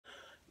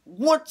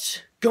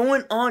What's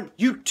going on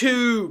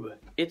YouTube?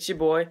 It's your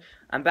boy.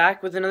 I'm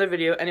back with another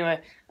video.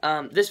 Anyway,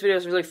 this video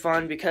is really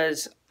fun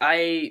because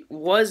I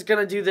was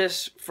gonna do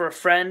this for a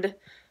friend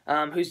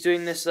who's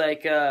doing this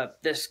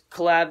this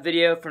collab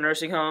video for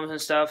nursing homes and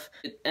stuff.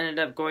 It ended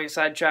up going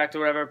sidetracked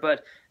or whatever,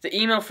 but the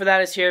email for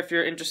that is here if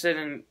you're interested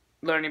in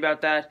learning about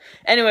that.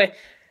 Anyway,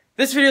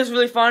 this video is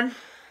really fun.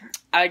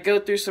 I go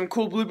through some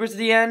cool bloopers at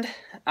the end.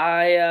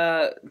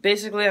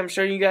 Basically I'm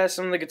showing you guys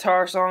some of the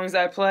guitar songs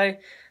that I play.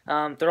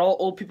 They're all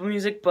old people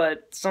music,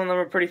 but some of them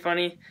are pretty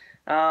funny.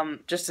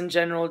 Just in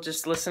general,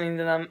 just listening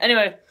to them.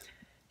 Anyway,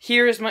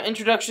 here is my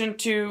introduction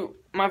to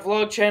my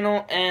vlog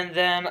channel, and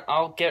then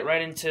I'll get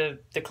right into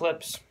the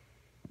clips.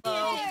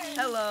 Hello,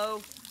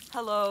 hello,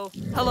 hello,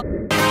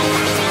 hello.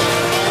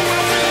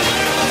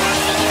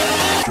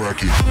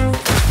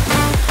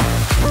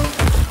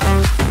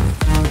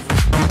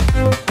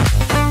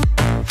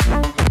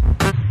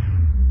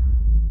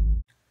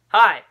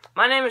 Hi,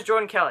 my name is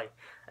Jordan Kelly,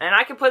 and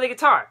I can play the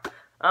guitar.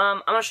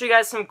 I'm gonna show you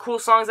guys some cool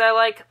songs that I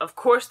like. Of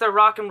course, they're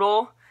rock and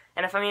roll,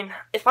 and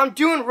if I'm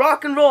doing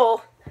rock and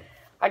roll,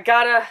 I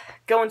gotta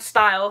go in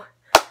style.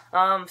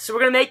 So we're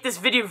gonna make this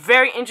video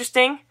very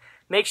interesting.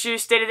 Make sure you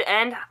stay to the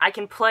end. I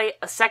can play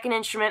a second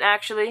instrument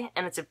actually,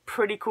 and it's a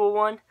pretty cool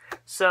one.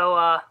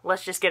 So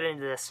let's just get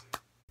into this.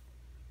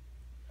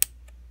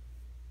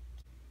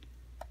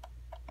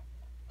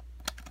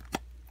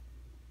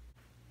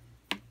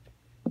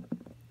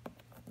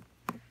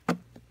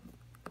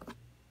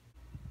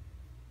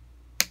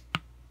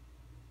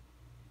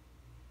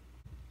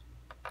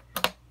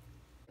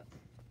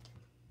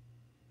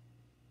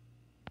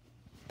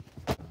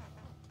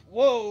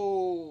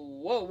 Whoa,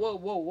 whoa, whoa,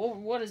 whoa, whoa,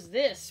 what is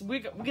this?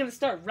 We're gonna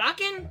start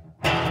rocking?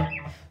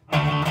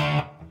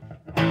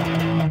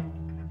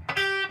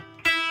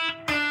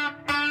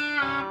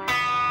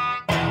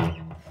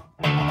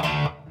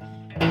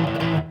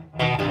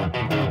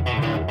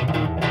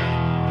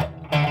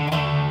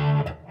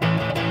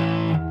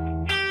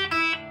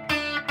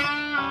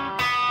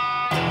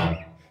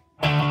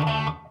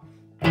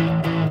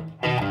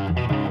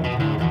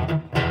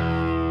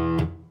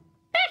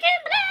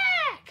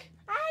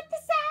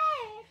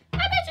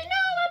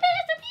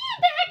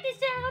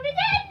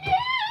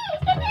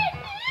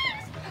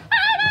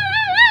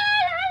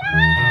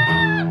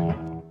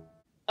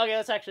 Okay,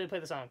 let's actually play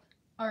the song.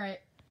 Alright.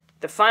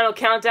 The Final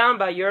Countdown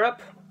by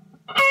Europe.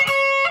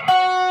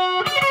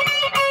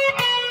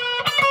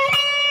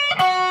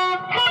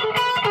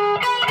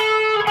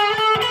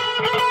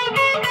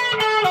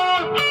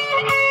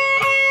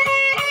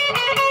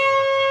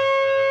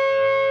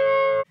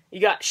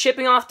 You got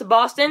Shipping Off to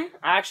Boston.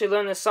 I actually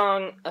learned this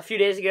song a few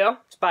days ago.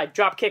 It's by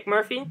Dropkick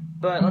Murphy,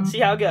 but let's see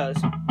how it goes.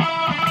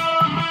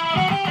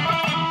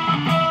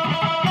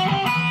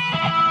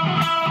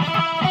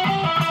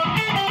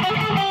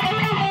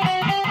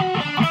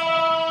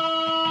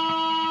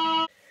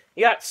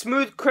 You got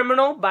Smooth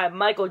Criminal by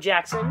Michael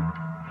Jackson.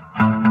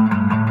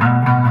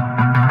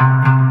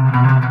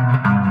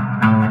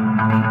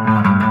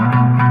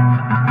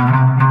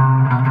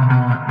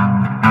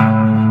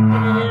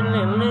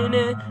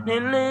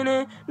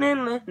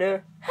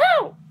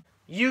 How?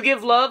 You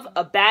Give Love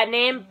a Bad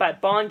Name by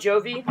Bon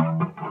Jovi.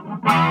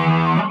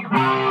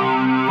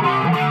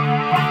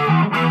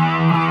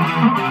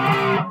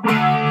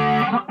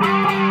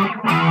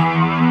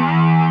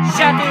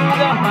 Shot through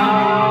the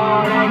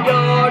heart and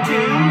you're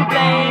to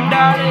blame,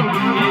 darling.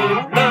 You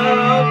give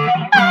love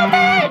a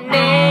bad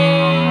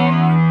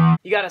name.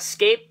 You got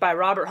Escape by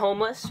Robert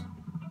Homeless.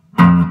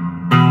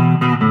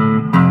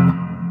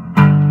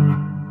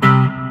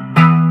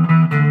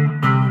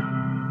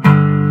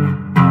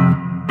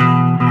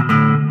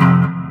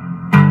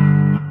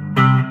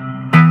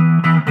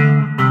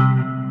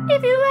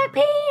 If you like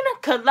pina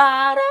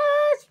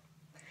coladas,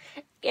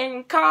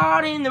 getting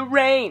caught in the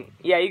rain.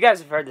 Yeah, you guys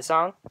have heard the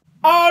song.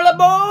 All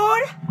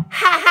aboard! Ha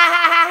ha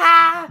ha ha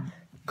ha!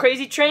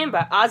 Crazy Train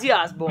by Ozzy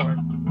Osbourne.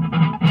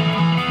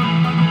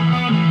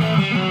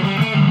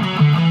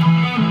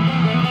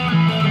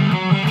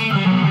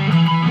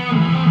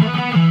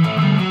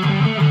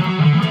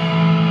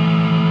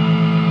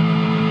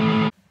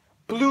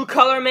 Blue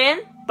Collar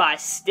Man by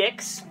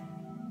Styx.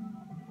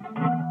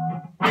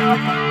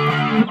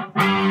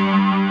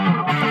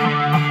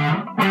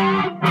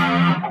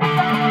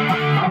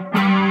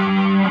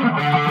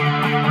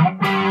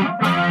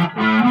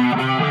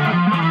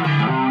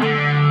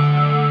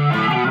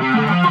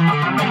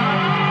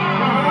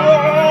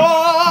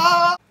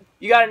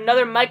 You got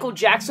another Michael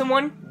Jackson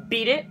one,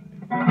 Beat It.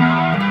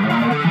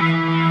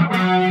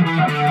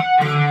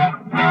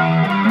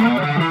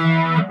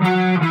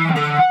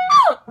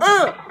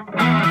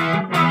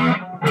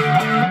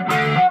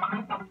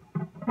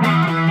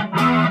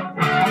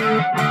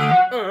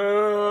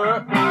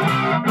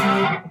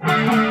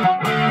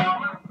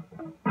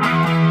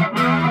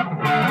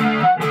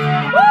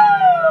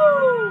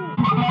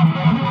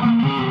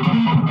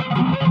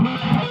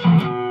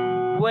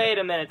 Wait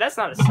a minute, that's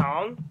not a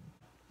song.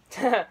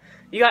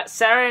 You got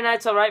Saturday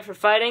Night's Alright for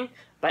Fighting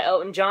by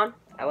Elton John.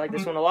 I like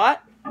this one a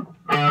lot.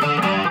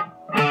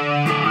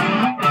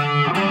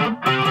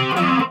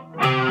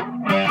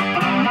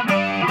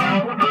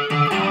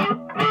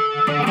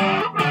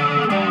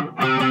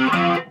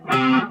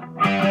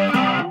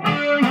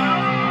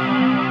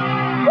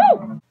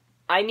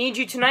 Need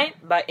You Tonight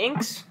by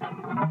Inks.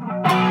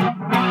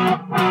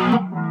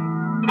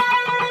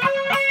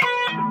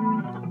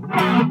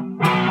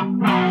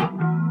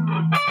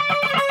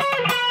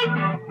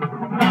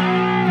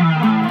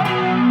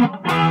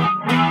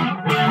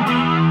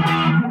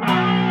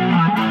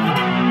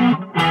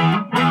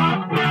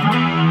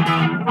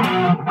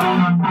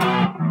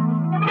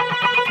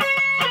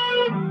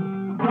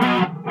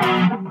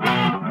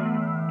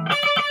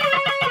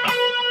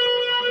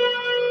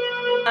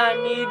 I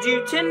need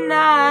you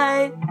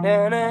tonight.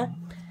 Na-na.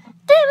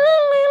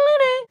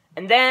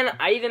 And then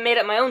I even made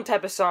up my own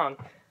type of song.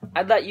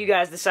 I'd let you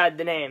guys decide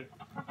the name.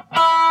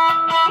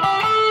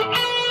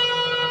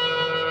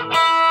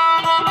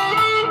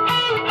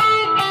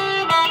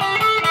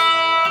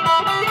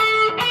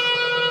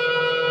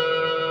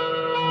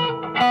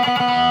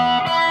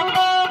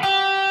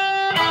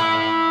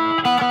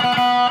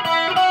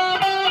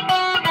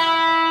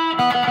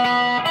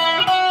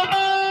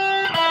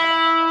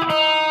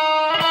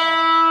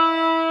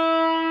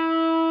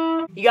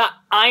 You got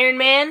Iron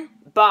Man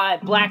by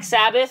Black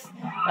Sabbath,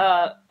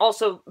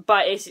 also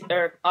by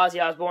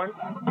Ozzy Osbourne.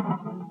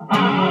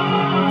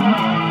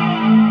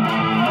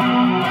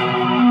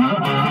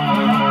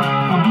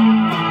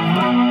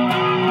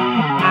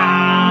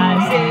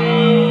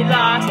 Ozzy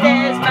lost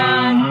his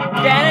mind,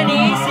 can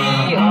he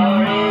see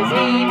or is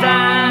he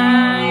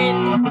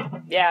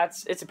blind? Yeah,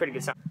 it's a pretty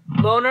good song.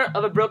 Loner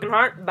of a Broken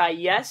Heart by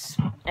Yes,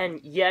 and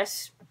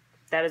Yes,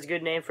 that is a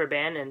good name for a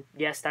band, and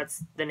yes,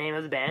 that's the name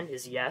of the band,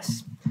 is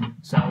Yes.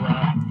 So,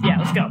 yeah,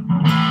 let's go.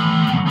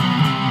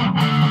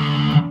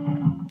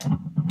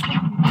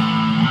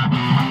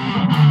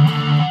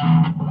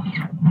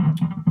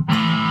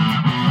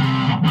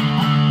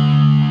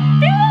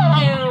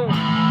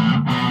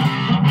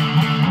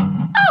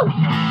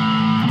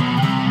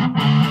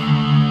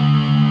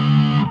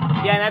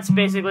 Yeah, that's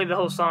basically the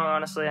whole song,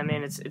 honestly. I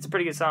mean, it's a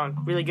pretty good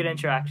song. Really good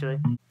intro, actually.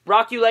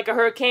 Rock You Like a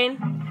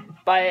Hurricane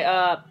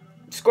by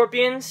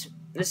Scorpions.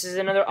 This is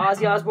another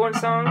Ozzy Osbourne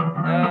song.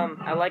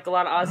 I like a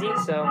lot of Ozzy,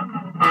 so...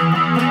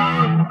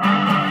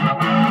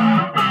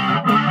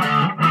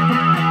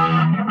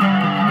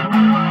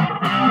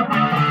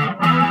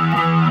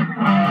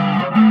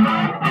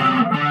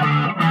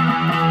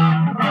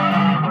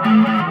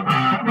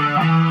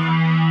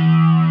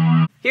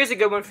 Here's a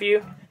good one for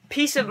you.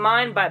 Peace of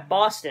Mind by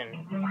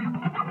Boston.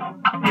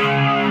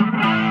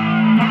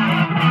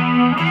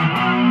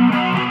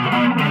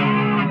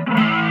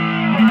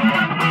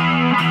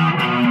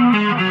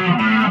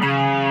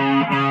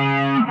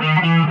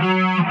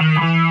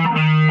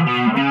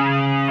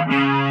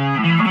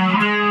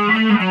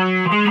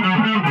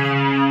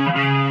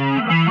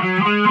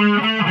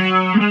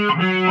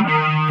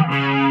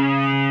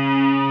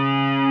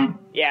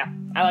 Yeah,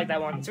 I like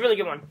that one. It's a really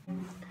good one.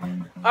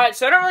 Alright,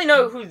 so I don't really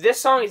know who this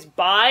song is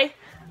by.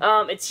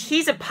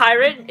 He's a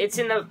pirate. It's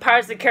in the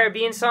Pirates of the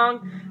Caribbean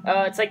song.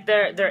 It's like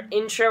their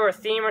intro or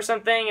theme or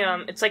something.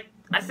 It's like,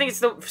 I think it's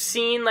the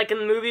scene like in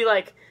the movie,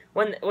 like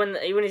when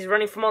he's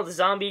running from all the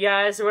zombie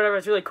guys or whatever.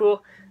 It's really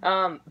cool.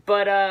 Yeah,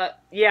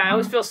 I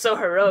always feel so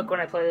heroic when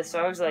I play this,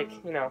 so I was like,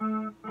 you know.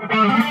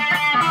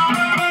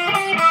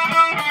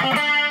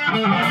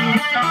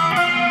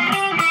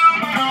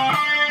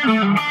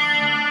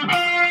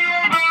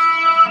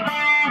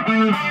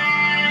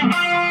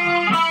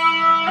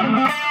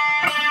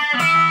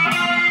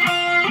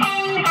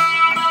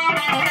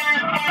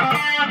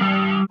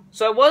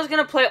 So I was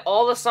going to play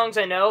all the songs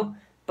I know,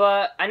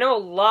 but I know a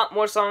lot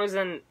more songs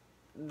than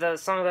the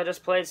songs I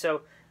just played,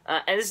 so,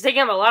 and this is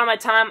taking up a lot of my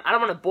time. I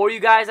don't want to bore you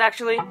guys,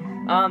 actually,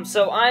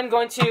 so I'm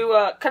going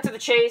to cut to the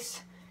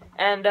chase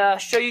and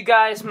show you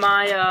guys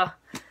my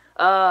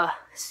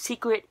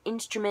secret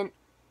instrument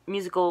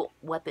musical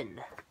weapon.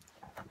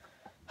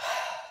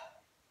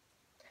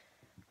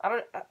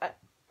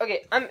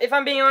 Okay, if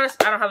I'm being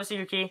honest, I don't have a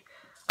secret key.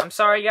 I'm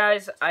sorry,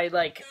 guys. I,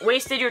 like,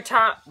 wasted your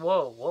time.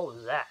 Whoa, what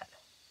was that?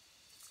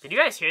 Did you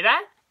guys hear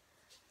that?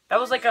 That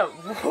was like a,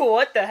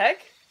 what the heck?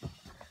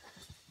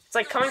 It's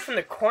like coming from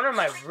the corner of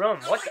my room.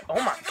 What the,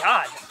 oh my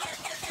god.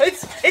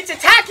 It's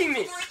attacking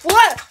me!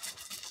 What?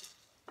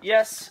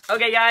 Yes.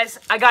 Okay, guys,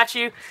 I got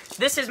you.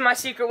 This is my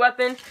secret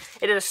weapon.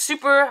 It is a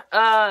super,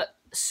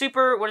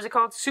 what is it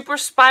called? Super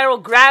spiral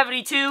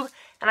gravity tube,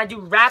 and I do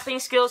rapping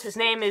skills. His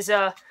name is,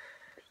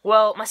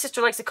 well, my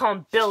sister likes to call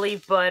him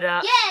Billy, but,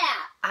 yeah!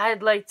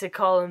 I'd like to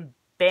call him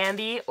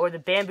Bambi, or the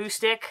Bamboo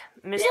Stick.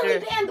 Mr.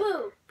 Billy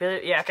Bamboo!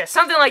 Billy, yeah, okay,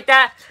 something like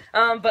that.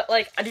 But,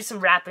 like, I do some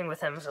rapping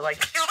with him, so,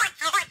 like...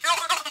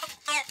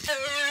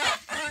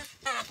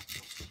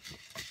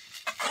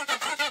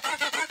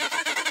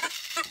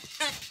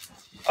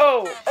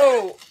 Oh,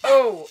 oh,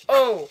 oh,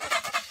 oh,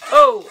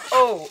 oh,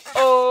 oh,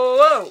 oh,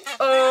 oh,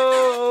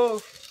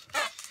 oh.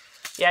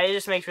 Yeah, he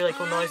just makes really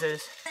cool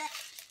noises.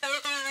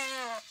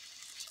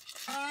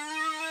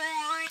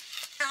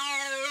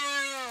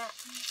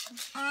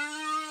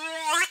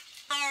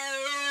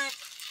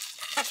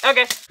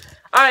 Okay,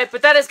 alright,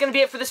 but that is going to be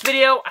it for this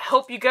video. I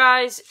hope you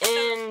guys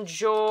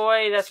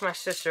enjoy. That's my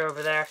sister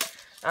over there.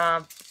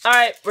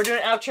 Alright, we're doing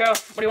an outro.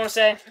 What do you want to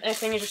say?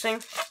 Anything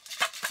interesting?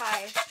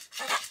 Hi.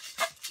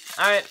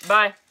 Alright,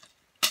 bye.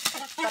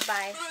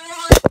 Bye-bye.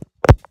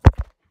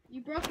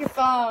 You broke your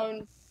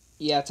phone.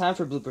 Yeah, time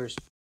for bloopers.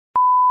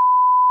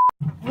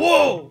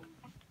 Whoa!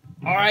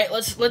 Alright,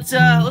 let's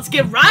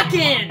get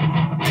rockin'!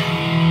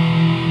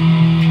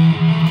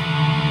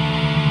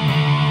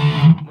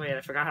 Wait,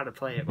 I forgot how to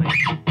play it.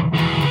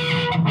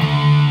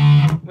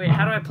 Wait,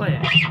 how do I play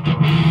it?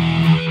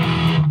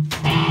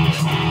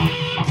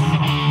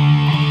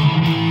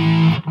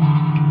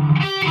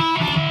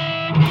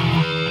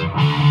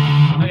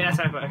 Okay, that's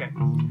how I play it. Okay.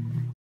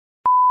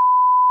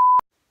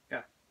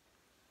 Go.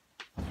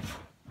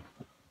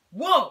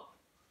 Whoa!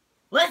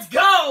 Let's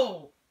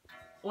go!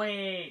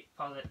 Wait,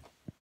 pause it.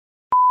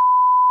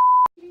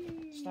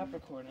 Stop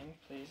recording,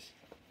 please.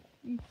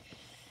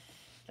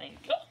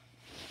 Thank you.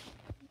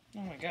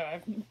 Oh my god, I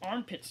have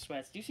armpit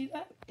sweats. Do you see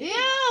that?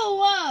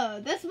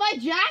 Ew! That's my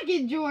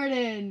jacket,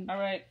 Jordan.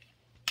 Alright,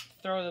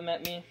 throw them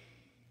at me.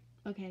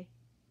 Okay.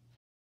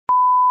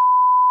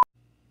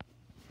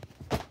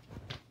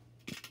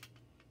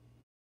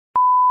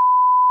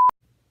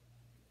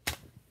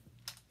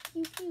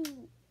 Pew pew.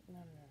 No,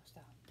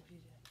 stop. What are you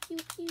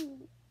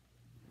doing?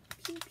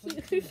 Pew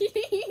pew. Pew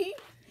pew.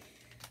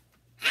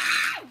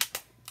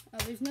 Oh,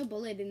 there's no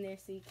bullet in there,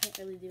 so you can't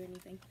really do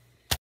anything.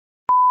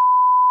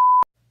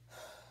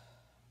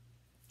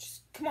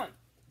 Just, come on.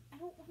 I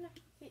don't want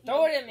to hit you.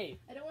 Throw it at me.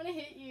 I don't want to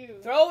hit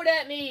you. Throw it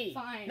at me.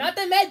 Fine. Not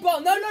the med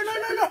ball. No.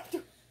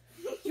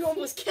 You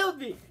almost killed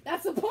me.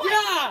 That's the point.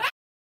 Yeah.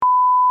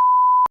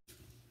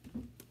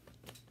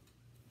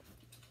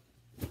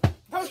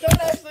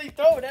 Don't actually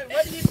throw it at me.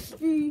 What do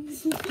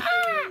you...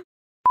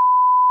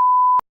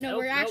 No, Nope,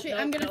 we're actually.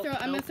 I'm gonna throw.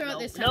 I'm gonna throw it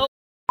this time. Nope.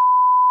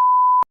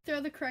 Throw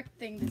the correct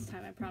thing this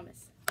time. I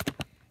promise.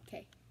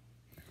 Okay.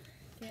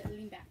 Okay,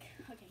 lean back.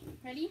 Okay,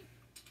 ready?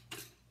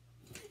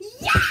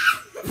 Yeah!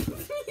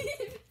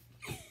 It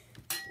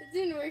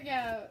didn't work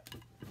out.